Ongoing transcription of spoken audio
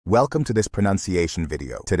Welcome to this pronunciation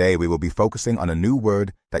video. Today we will be focusing on a new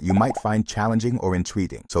word that you might find challenging or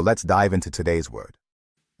intriguing. So let's dive into today's word.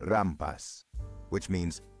 Rampas, which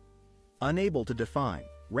means unable to define.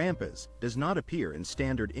 Rampas does not appear in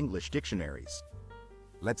standard English dictionaries.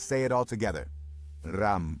 Let's say it all together.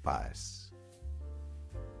 Rampas.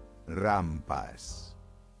 Rampas.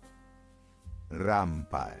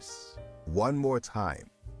 Rampas. One more time.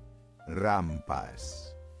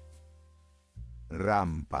 Rampas.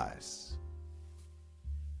 Rampas.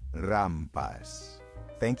 Rampas.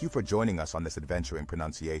 Thank you for joining us on this adventure in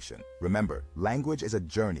pronunciation. Remember, language is a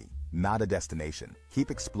journey, not a destination.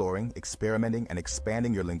 Keep exploring, experimenting, and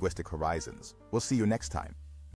expanding your linguistic horizons. We'll see you next time.